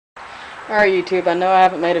Alright YouTube, I know I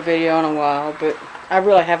haven't made a video in a while, but I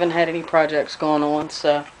really haven't had any projects going on,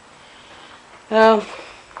 so I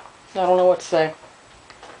don't know what to say.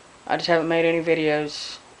 I just haven't made any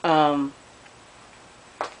videos. I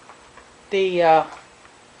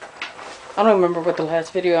don't remember what the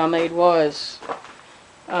last video I made was.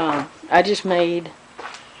 I just made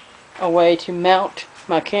a way to mount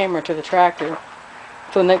my camera to the tractor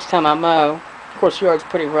for the next time I mow. Of course, the yard's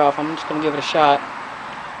pretty rough. I'm just going to give it a shot.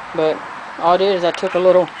 But all I did is I took a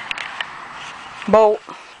little bolt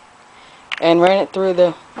and ran it through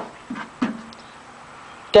the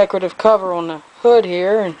decorative cover on the hood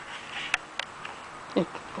here, and the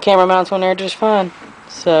camera mounts on there just fine.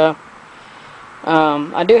 So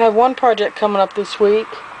I do have one project coming up this week.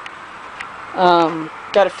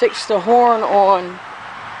 Got to fix the horn on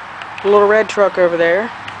the little red truck over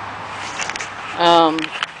there.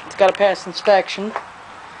 It's got to pass inspection.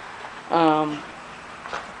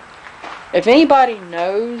 If anybody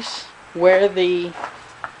knows where the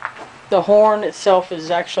horn itself is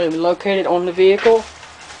actually located on the vehicle,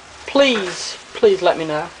 please let me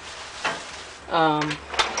know. I've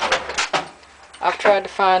tried to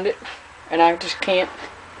find it, and I just can't.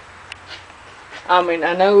 I mean,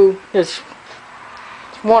 I know there's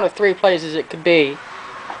one of three places it could be.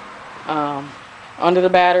 Under the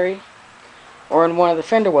battery, or in one of the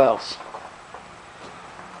fender wells.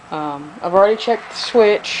 I've already checked the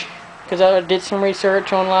switch, because I did some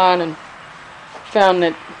research online and found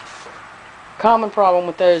that common problem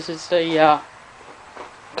with those is the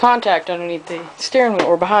contact underneath the steering wheel,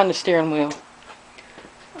 or behind the steering wheel.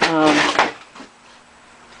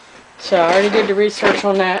 So I already did the research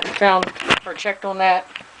on that and found, or checked on that.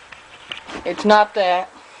 It's not that.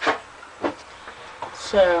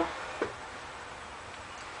 So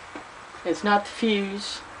it's not the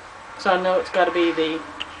fuse. So I know it's got to be the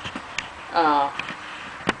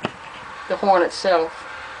horn itself.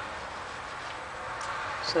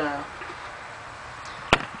 So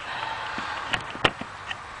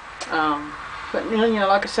but you know,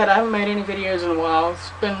 like I said, I haven't made any videos in a while. It's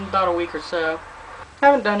been about a week or so. I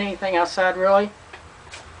haven't done anything outside really,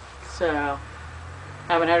 so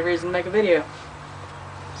I haven't had a reason to make a video.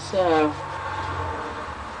 So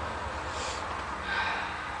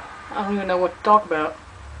I don't even know what to talk about.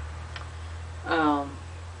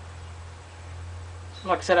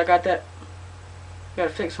 Like I said, I got to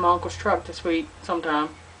fix my uncle's truck this week sometime.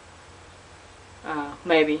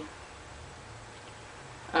 Maybe.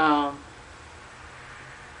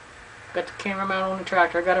 Got the camera mount on the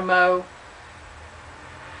tractor. I got to mow.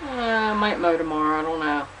 I might mow tomorrow. I don't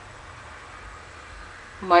know.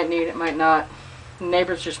 Might need it, might not. The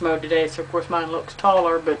neighbors just mowed today, so of course mine looks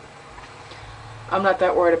taller, but I'm not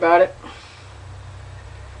that worried about it.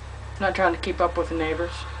 Not trying to keep up with the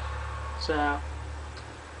neighbors. So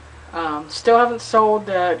still haven't sold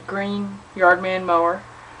the green Yardman mower.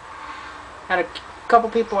 Had a couple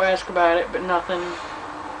people ask about it, but nothing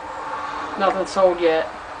sold yet.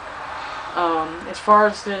 As far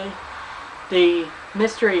as the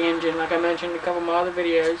mystery engine, like I mentioned in a couple of my other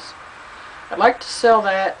videos, I'd like to sell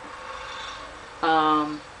that.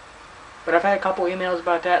 But I've had a couple emails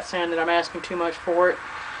about that saying that I'm asking too much for it.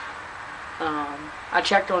 I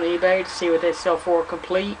checked on eBay to see what they sell for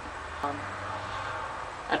complete.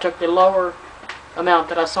 I took the lower amount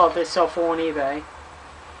that I saw they sell for on eBay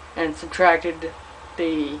and subtracted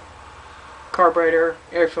the carburetor,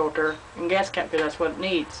 air filter, and gas cap, because that's what it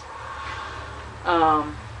needs.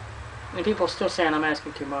 And people are still saying I'm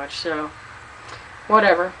asking too much, so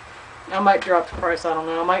whatever. I might drop the price, I don't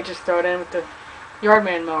know. I might just throw it in with the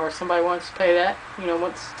Yardman mower. If somebody wants to pay that, you know,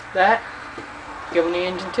 wants that, give them the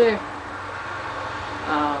engine too.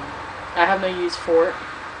 I have no use for it.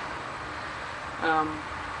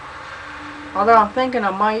 Although I'm thinking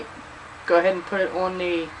I might go ahead and put it on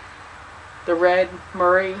the red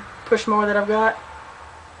Murray push mower that I've got.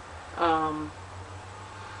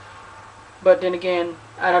 But then again,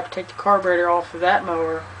 I'd have to take the carburetor off of that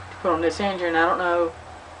mower to put on this engine. I don't know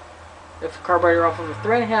if the carburetor off of a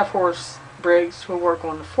 3.5 horse Briggs will work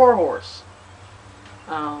on the 4 horse.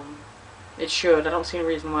 It should. I don't see any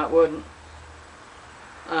reason why it wouldn't.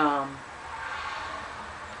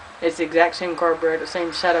 It's the exact same carburetor,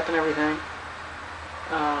 same setup and everything.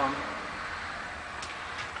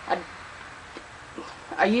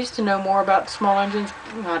 I used to know more about the small engines.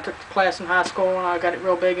 You know, I took the class in high school and I got it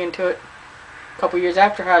real big into it a couple years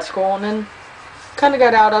after high school, and then kind of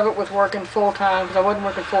got out of it with working full time, because I wasn't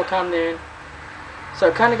working full time then.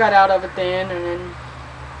 So kind of got out of it then, and then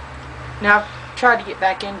now I've tried to get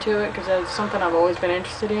back into it because it's something I've always been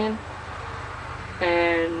interested in,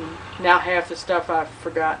 and now half the stuff I've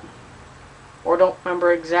forgotten. or don't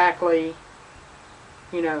remember exactly,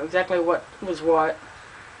 exactly what was what.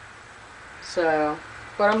 So,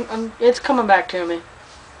 but it's coming back to me.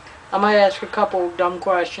 I might ask a couple dumb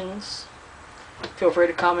questions. Feel free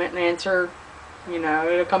to comment and answer.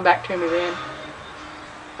 It'll come back to me then.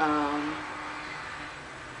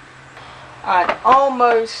 I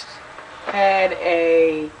almost had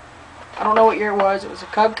I don't know what year it was a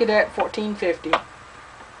Cub Cadet 1450.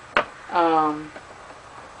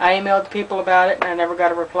 I emailed the people about it and I never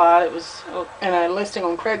got a reply. It was in a listing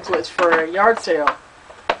on Craigslist for a yard sale.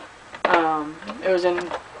 It was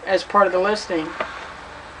as part of the listing,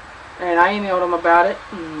 and I emailed them about it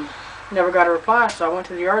and never got a reply, so I went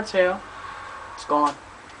to the yard sale. It's gone.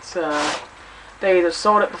 So they either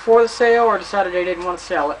sold it before the sale or decided they didn't want to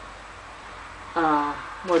sell it.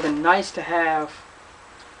 Would have been nice to have.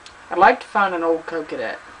 I'd like to find an old Cub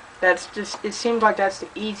Cadet. It seems like that's the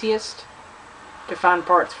easiest to find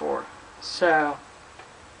parts for. So,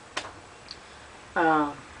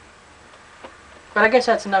 but I guess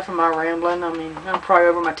that's enough of my rambling. I mean, I'm probably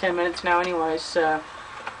over my 10 minutes now anyway, so,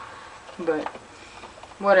 but,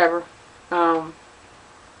 whatever.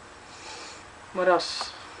 What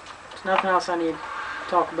else? There's nothing else I need to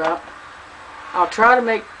talk about. I'll try to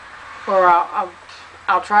make, or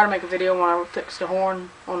I'll try to make a video when I fix the horn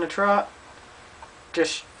on the truck,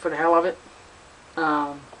 just for the hell of it.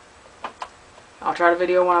 I'll try to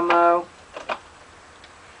video when I mow.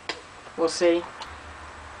 We'll see.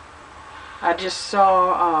 I just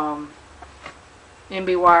saw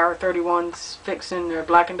MB Wire 31's fixing their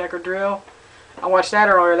Black & Decker drill. I watched that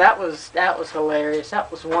earlier. That was hilarious. That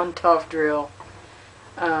was one tough drill.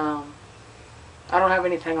 I don't have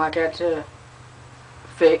anything like that to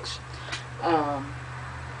fix.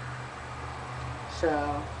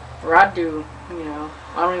 So, or I do, I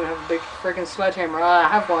don't even have a big freaking sledgehammer. I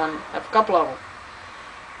have one. I have a couple of them.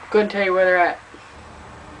 Couldn't tell you where they're at.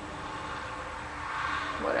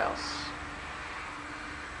 What else?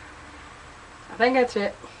 I think that's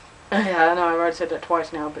it. Yeah, I know I've already said that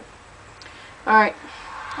twice now, but alright.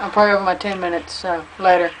 I'm probably over my 10 minutes, so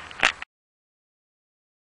later.